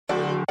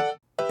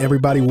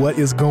Everybody, what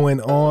is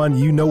going on?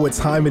 You know what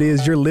time it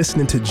is. You're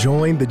listening to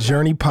Join the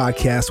Journey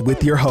podcast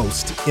with your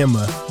host,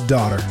 Emma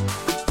Daughter.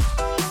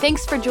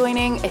 Thanks for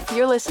joining. If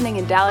you're listening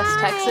in Dallas,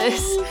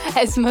 Texas,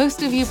 as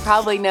most of you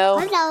probably know,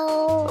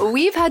 Hello.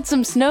 We've had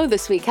some snow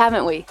this week,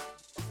 haven't we?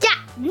 Yeah,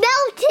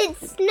 melted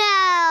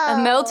snow. A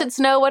melted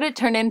snow, what did it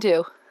turn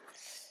into?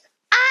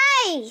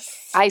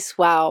 Ice. Ice,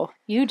 wow.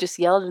 You just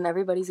yelled in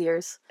everybody's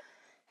ears.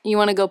 You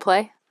want to go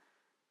play?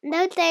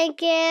 No,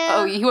 thank you.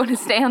 Oh, you want to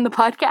stay on the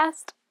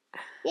podcast?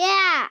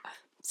 Yeah.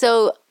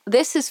 So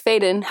this is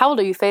Faden. How old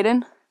are you,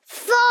 Faden?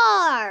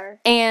 4.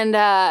 And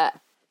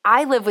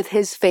I live with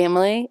his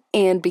family,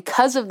 and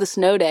because of the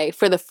snow day,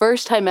 for the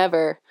first time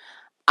ever,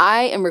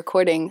 I am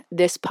recording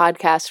this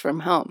podcast from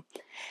home.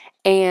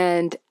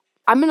 And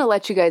I'm going to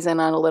let you guys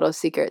in on a little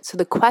secret. So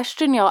the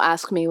question y'all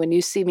ask me when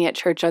you see me at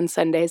church on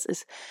Sundays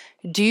is,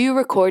 do you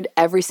record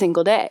every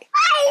single day?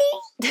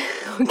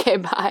 Okay,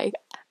 bye.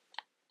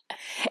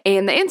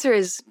 And the answer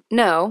is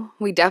no,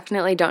 we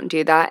definitely don't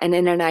do that. And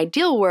in an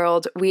ideal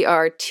world, we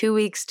are 2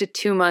 weeks to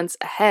 2 months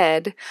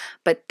ahead,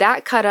 but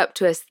that caught up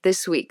to us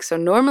this week. So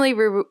normally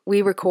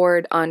we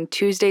record on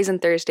Tuesdays and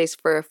Thursdays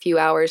for a few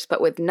hours, but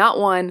with not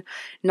 1,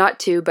 not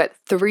 2, but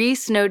 3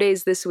 snow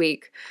days this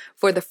week,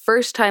 for the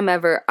first time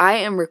ever, I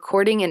am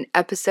recording an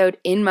episode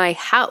in my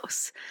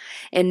house.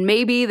 And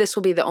maybe this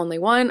will be the only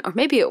one, or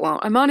maybe it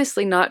won't. I'm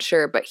honestly not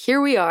sure, but here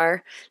we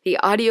are. The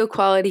audio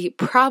quality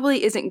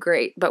probably isn't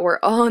great, but we're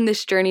all on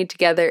this journey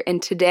together,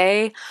 and today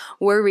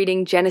we're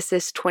reading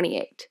Genesis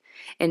 28.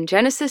 And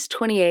Genesis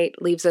 28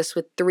 leaves us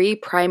with 3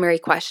 primary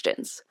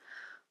questions.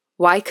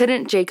 Why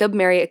couldn't Jacob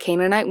marry a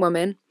Canaanite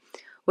woman?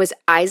 Was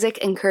Isaac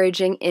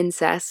encouraging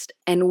incest?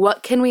 And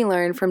what can we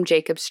learn from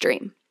Jacob's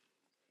dream?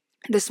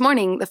 This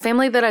morning, the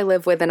family that I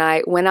live with and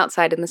I went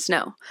outside in the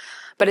snow.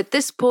 But at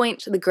this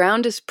point, the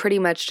ground is pretty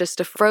much just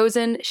a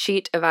frozen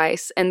sheet of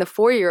ice, and the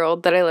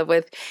 4-year-old that I live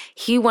with,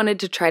 he wanted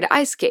to try to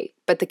ice skate.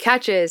 But the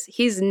catch is,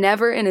 he's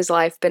never in his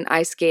life been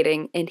ice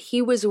skating, and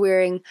he was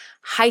wearing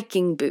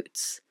hiking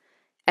boots.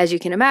 As you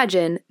can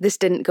imagine, this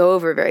didn't go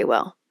over very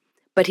well.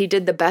 But he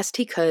did the best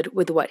he could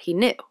with what he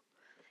knew.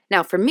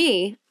 Now for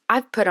me,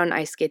 I've put on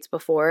ice skates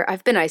before.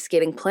 I've been ice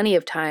skating plenty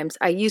of times.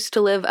 I used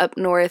to live up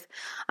north.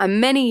 I'm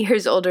many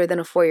years older than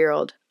a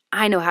 4-year-old.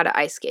 I know how to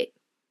ice skate.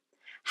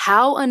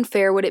 How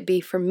unfair would it be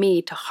for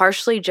me to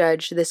harshly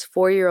judge this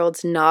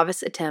 4-year-old's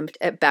novice attempt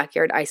at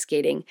backyard ice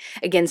skating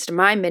against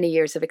my many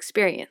years of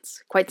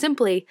experience? Quite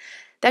simply,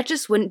 that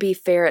just wouldn't be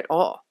fair at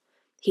all.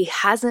 He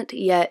hasn't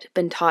yet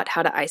been taught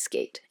how to ice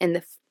skate, and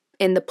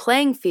the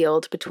playing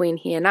field between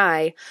he and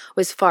I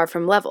was far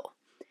from level.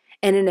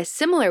 And in a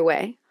similar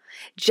way,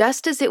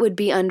 just as it would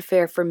be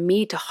unfair for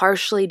me to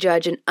harshly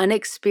judge an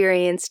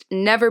unexperienced,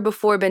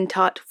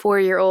 never-before-been-taught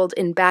 4-year-old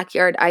in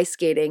backyard ice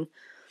skating,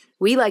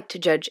 we like to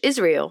judge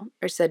Israel,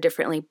 or said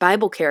differently,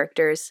 Bible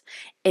characters,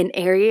 in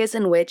areas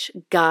in which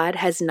God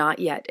has not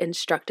yet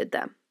instructed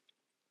them.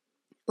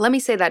 Let me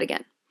say that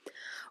again.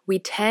 We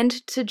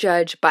tend to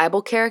judge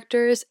Bible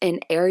characters in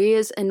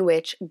areas in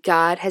which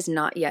God has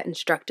not yet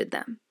instructed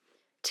them.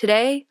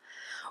 Today,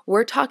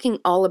 we're talking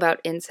all about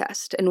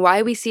incest and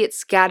why we see it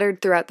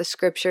scattered throughout the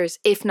scriptures,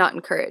 if not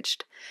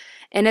encouraged.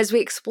 And as we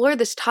explore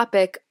this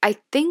topic, I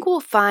think we'll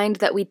find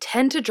that we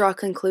tend to draw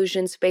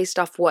conclusions based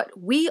off what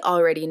we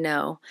already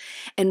know,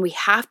 and we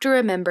have to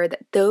remember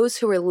that those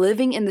who were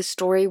living in the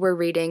story we're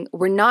reading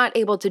were not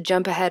able to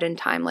jump ahead in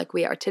time like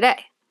we are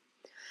today.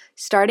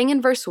 Starting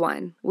in verse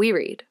 1, we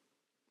read,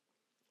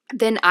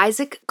 Then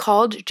Isaac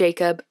called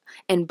Jacob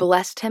and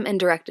blessed him and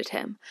directed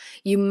him,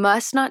 You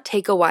must not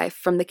take a wife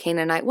from the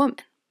Canaanite woman.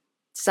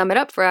 Sum it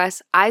up for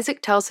us,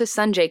 Isaac tells his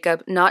son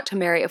Jacob not to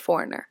marry a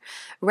foreigner.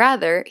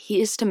 Rather, he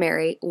is to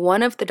marry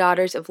one of the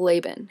daughters of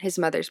Laban, his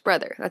mother's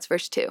brother. That's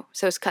verse 2,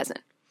 so his cousin.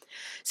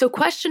 So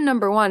question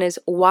number 1 is,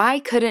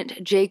 why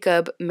couldn't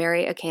Jacob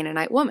marry a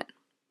Canaanite woman?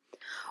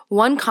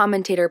 One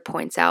commentator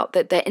points out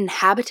that the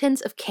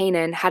inhabitants of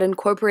Canaan had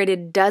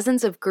incorporated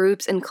dozens of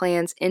groups and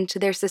clans into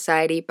their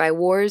society by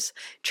wars,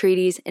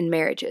 treaties, and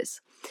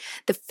marriages.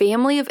 The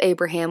family of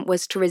Abraham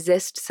was to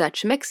resist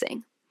such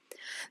mixing.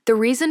 The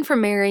reason for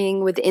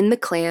marrying within the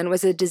clan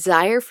was a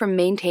desire for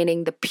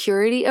maintaining the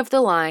purity of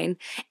the line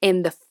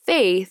and the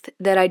faith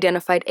that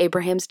identified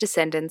Abraham's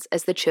descendants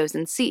as the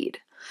chosen seed.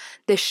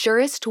 The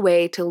surest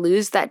way to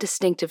lose that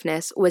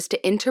distinctiveness was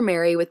to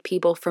intermarry with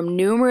people from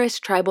numerous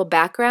tribal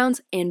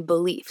backgrounds and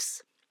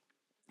beliefs.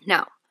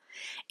 Now,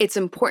 it's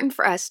important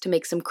for us to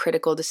make some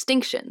critical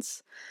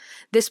distinctions.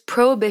 This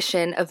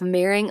prohibition of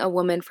marrying a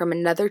woman from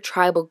another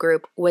tribal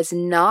group was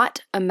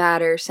not a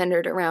matter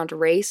centered around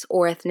race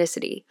or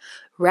ethnicity.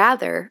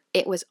 Rather,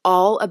 it was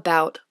all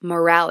about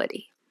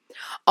morality.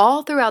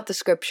 All throughout the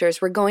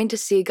scriptures, we're going to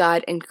see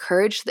God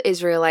encourage the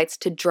Israelites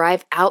to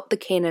drive out the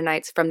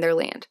Canaanites from their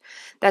land.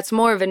 That's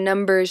more of a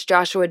Numbers,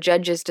 Joshua,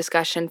 Judges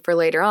discussion for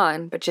later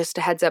on, but just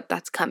a heads up,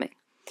 that's coming.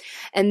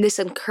 And this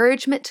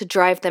encouragement to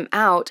drive them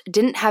out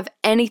didn't have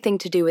anything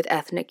to do with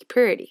ethnic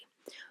purity.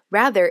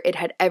 Rather, it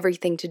had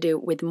everything to do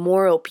with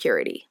moral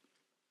purity.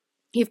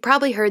 You've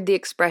probably heard the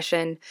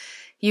expression,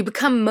 you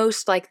become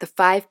most like the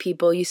 5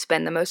 people you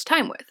spend the most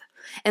time with.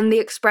 And the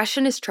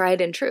expression is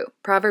tried and true.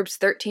 Proverbs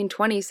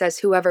 13:20 says,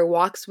 "Whoever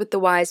walks with the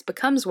wise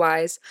becomes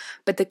wise,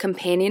 but the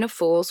companion of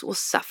fools will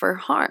suffer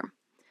harm."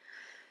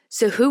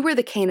 So who were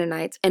the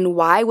Canaanites, and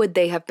why would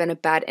they have been a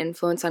bad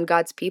influence on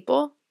God's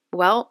people?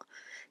 Well,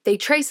 they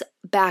trace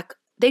back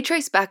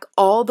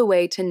all the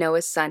way to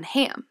Noah's son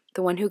Ham,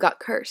 the one who got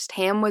cursed.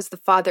 Ham was the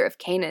father of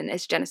Canaan,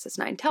 as Genesis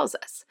 9 tells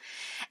us.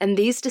 And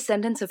these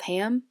descendants of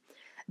Ham,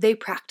 they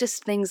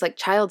practiced things like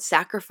child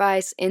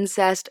sacrifice,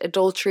 incest,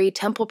 adultery,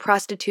 temple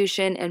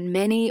prostitution, and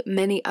many,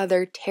 many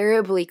other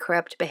terribly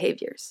corrupt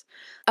behaviors.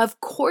 Of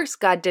course,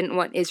 God didn't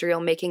want Israel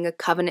making a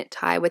covenant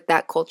tie with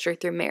that culture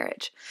through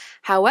marriage.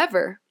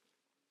 However,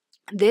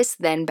 this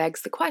then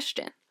begs the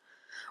question: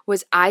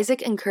 was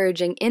Isaac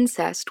encouraging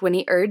incest when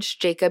he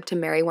urged Jacob to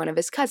marry one of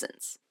his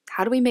cousins?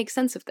 How do we make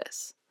sense of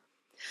this?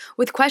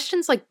 With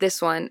questions like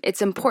this one,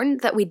 it's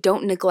important that we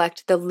don't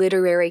neglect the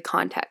literary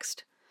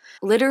context.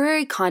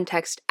 Literary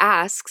context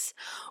asks,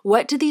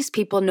 what do these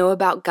people know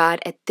about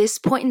God at this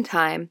point in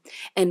time,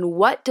 and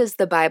what does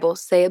the Bible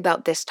say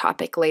about this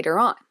topic later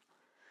on?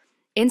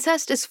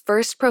 Incest is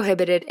first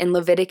prohibited in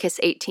Leviticus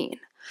 18.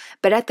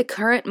 But at the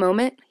current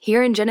moment,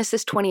 here in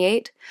Genesis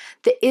 28,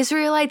 the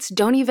Israelites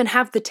don't even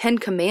have the 10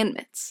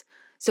 Commandments.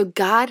 So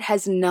God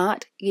has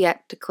not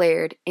yet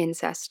declared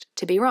incest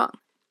to be wrong.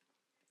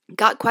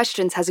 Got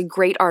Questions has a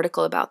great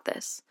article about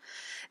this.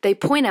 They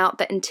point out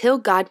that until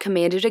God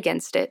commanded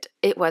against it,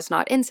 it was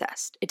not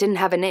incest. It didn't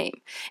have a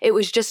name. It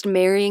was just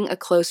marrying a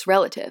close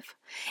relative.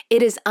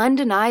 It is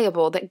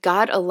undeniable that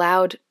God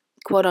allowed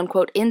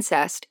quote-unquote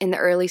incest in the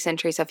early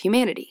centuries of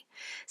humanity.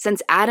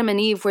 Since Adam and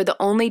Eve were the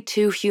only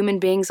two human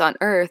beings on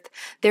earth,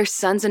 their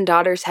sons and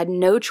daughters had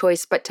no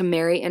choice but to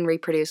marry and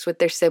reproduce with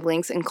their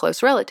siblings and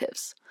close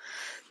relatives.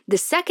 The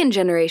second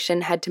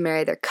generation had to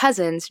marry their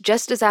cousins,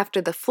 just as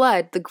after the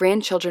flood, the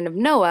grandchildren of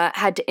Noah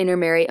had to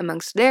intermarry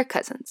amongst their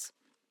cousins.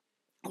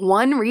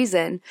 One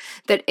reason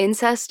that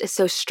incest is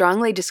so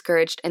strongly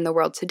discouraged in the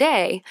world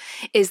today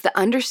is the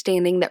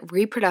understanding that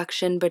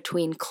reproduction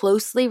between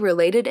closely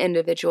related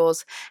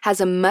individuals has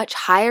a much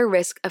higher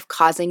risk of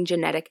causing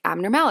genetic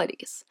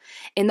abnormalities.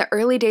 In the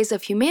early days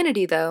of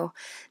humanity, though,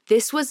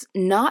 this was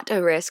not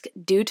a risk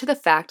due to the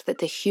fact that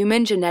the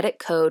human genetic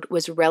code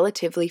was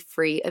relatively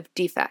free of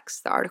defects,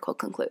 the article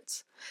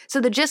concludes. So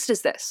the gist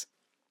is this.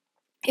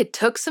 It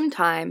took some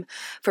time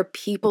for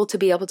people to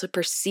be able to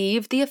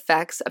perceive the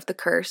effects of the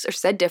curse, or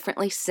said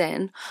differently,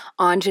 sin,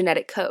 on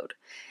genetic code.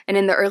 And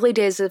in the early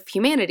days of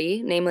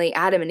humanity, namely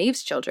Adam and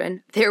Eve's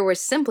children, there were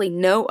simply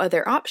no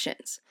other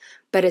options.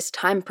 But as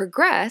time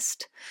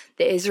progressed,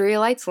 the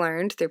Israelites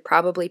learned through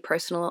probably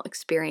personal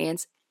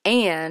experience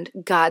and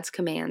God's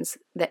commands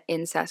that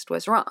incest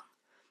was wrong.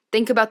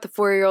 Think about the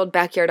 4-year-old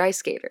backyard ice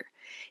skater.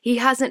 He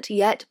hasn't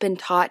yet been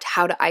taught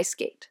how to ice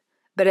skate.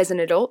 But as an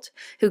adult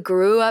who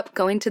grew up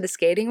going to the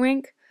skating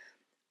rink,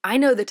 I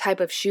know the type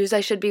of shoes I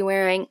should be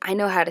wearing. I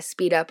know how to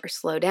speed up or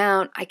slow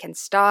down. I can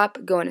stop,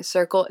 go in a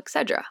circle,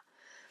 etc.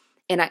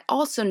 And I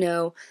also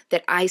know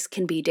that ice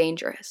can be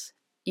dangerous.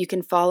 You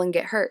can fall and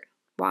get hurt.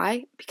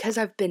 Why? Because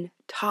I've been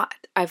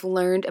taught. I've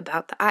learned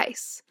about the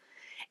ice.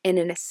 And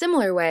in a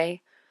similar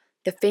way,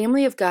 the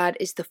family of God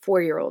is the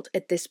 4-year-old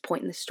at this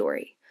point in the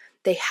story.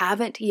 They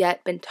haven't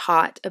yet been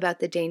taught about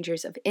the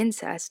dangers of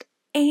incest,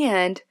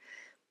 and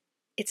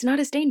it's not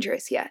as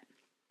dangerous yet.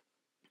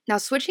 Now,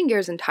 switching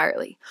gears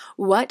entirely,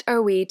 what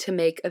are we to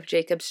make of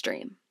Jacob's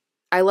dream?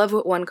 I love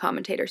what one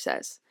commentator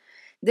says.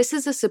 This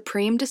is a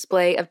supreme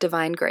display of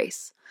divine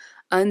grace,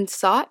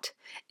 unsought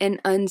and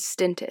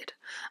unstinted.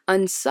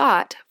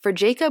 Unsought, for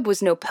Jacob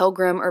was no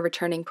pilgrim or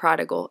returning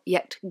prodigal,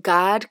 yet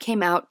God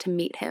came out to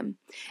meet him,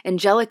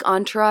 angelic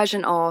entourage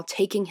and all,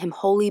 taking him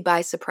wholly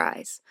by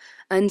surprise.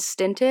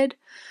 Unstinted,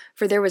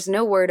 for there was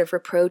no word of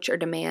reproach or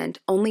demand,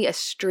 only a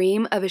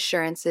stream of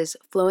assurances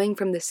flowing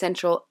from the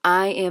central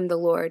 "I am the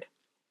Lord,"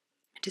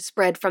 to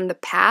spread from the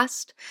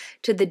past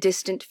to the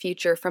distant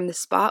future, from the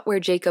spot where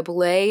Jacob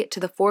lay to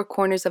the 4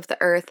 corners of the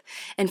earth,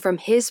 and from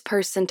his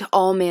person to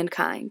all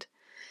mankind.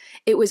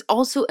 It was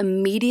also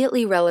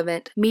immediately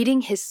relevant, meeting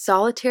his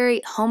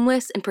solitary,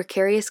 homeless, and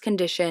precarious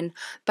condition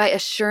by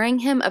assuring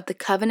him of the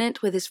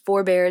covenant with his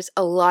forebears,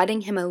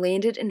 allotting him a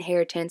landed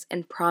inheritance,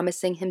 and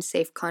promising him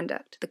safe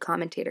conduct, the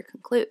commentator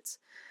concludes.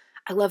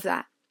 I love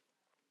that.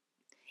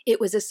 It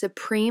was a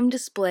supreme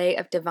display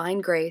of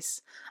divine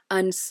grace,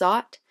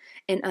 unsought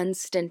and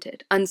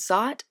unstinted.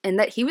 Unsought, in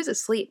that he was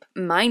asleep,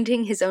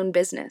 minding his own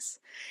business.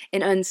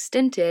 And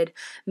unstinted,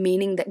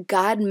 meaning that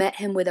God met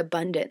him with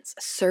abundance,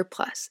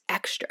 surplus,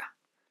 extra.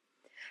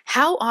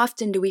 How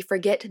often do we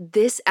forget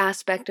this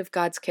aspect of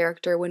God's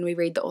character when we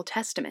read the Old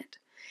Testament?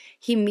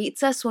 He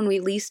meets us when we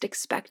least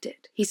expect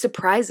it. He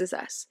surprises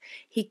us.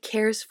 He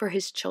cares for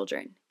his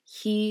children.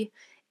 He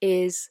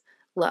is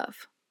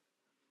love.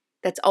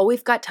 That's all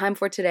we've got time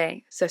for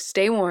today, so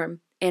stay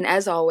warm. And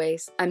as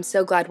always, I'm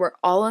so glad we're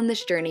all on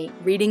this journey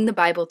reading the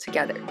Bible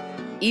together,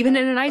 even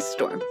in an ice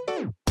storm.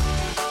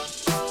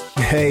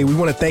 Hey, we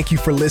want to thank you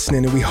for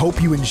listening, and we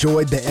hope you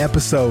enjoyed the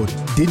episode.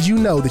 Did you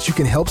know that you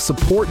can help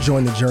support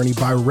Join the Journey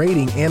by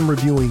rating and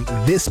reviewing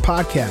this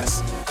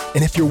podcast?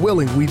 And if you're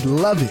willing, we'd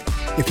love it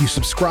if you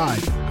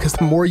subscribe, because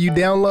the more you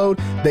download,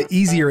 the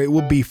easier it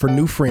will be for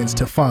new friends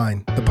to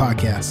find the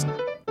podcast.